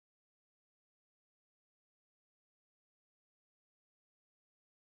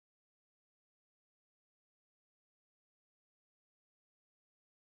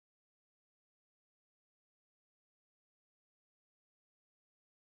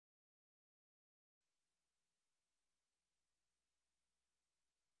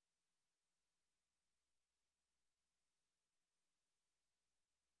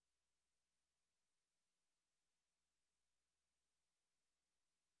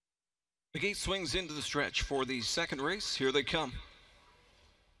The gate swings into the stretch for the second race. Here they come.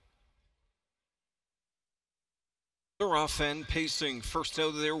 They're off and pacing. First out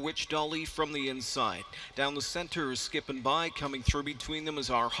of there, Witch Dolly from the inside. Down the center is skipping by. Coming through between them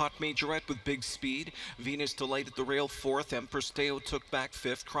is our Hot Majorette with big speed. Venus Delight at the rail fourth. Empress Deo took back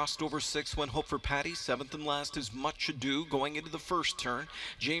fifth. Crossed over sixth when Hope for Patty. Seventh and last is Much Ado going into the first turn.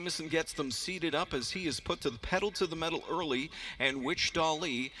 Jameson gets them seated up as he is put to the pedal to the metal early. And Witch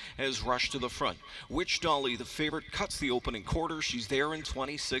Dolly has rushed to the front. Witch Dolly, the favorite, cuts the opening quarter. She's there in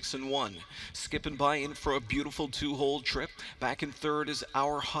 26-1. Skipping by in for a beautiful two-hole trip. Back in third is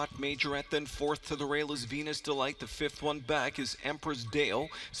our Hot Majorette, then fourth to the rail is Venus Delight. The fifth one back is Empress Deo.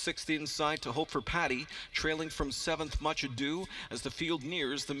 Sixth inside to Hope for Patty, trailing from seventh Much Ado as the field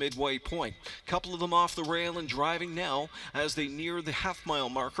nears the midway point. Couple of them off the rail and driving now as they near the half-mile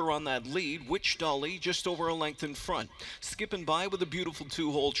marker on that lead. Witch Dolly just over a length in front. Skipping by with a beautiful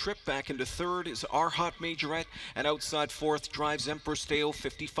two-hole trip. Back into third is our Hot Majorette, and outside fourth drives Empress Deo.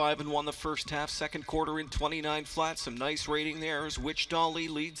 55-1 the first half. Second quarter in 29 flat. Some nice rating there as Witch Dolly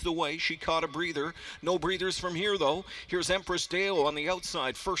leads the way. She caught a breather. No breathers from here though. Here's Empress Deo on the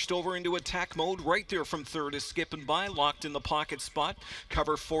outside. First over into attack mode. Right there from third is skipping by. Locked in the pocket spot.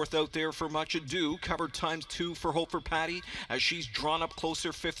 Cover fourth out there for Much Ado. Cover times two for Hope for Patty as she's drawn up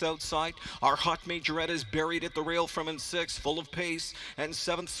closer. Fifth outside. Our Hot Majorette is buried at the rail from in sixth. Full of pace. And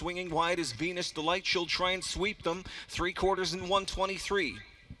seventh swinging wide is Venus Delight. She'll try and sweep them. 3/4 in 1:23.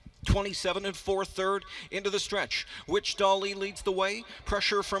 27-4 third into the stretch. Witch Dolly leads the way.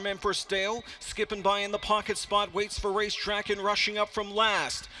 Pressure from Empress Dale. Skipping by in the pocket spot. Waits for racetrack and rushing up from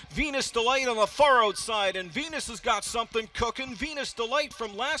last. Venus Delight on the far outside, and Venus has got something cooking. Venus Delight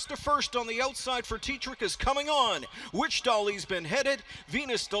from last to first on the outside for Tetrick is coming on. Witch Dolly's been headed.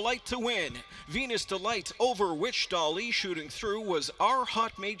 Venus Delight to win. Venus Delight over Witch Dolly. Shooting through was our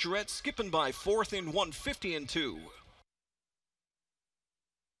Hot Majorette, skipping by fourth in 1:50-2.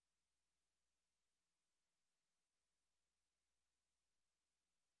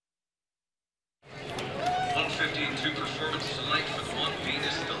 1:52 performance tonight for the one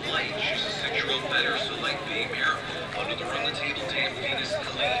Venus Delight. She's a 6-year-old better, so like being here. Under the run the table dame Venus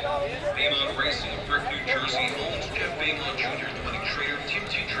Delight. Baymont Racing of Brick, New Jersey owns Jeff Baymont Jr., the winning trainer. Tim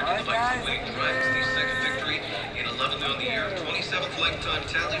Tetrick in the bike, the winning drive. It's the second victory in 11th on the year. 27th lifetime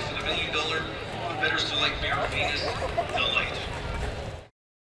tally for the $1 million Betters Delight mare Venus Delight.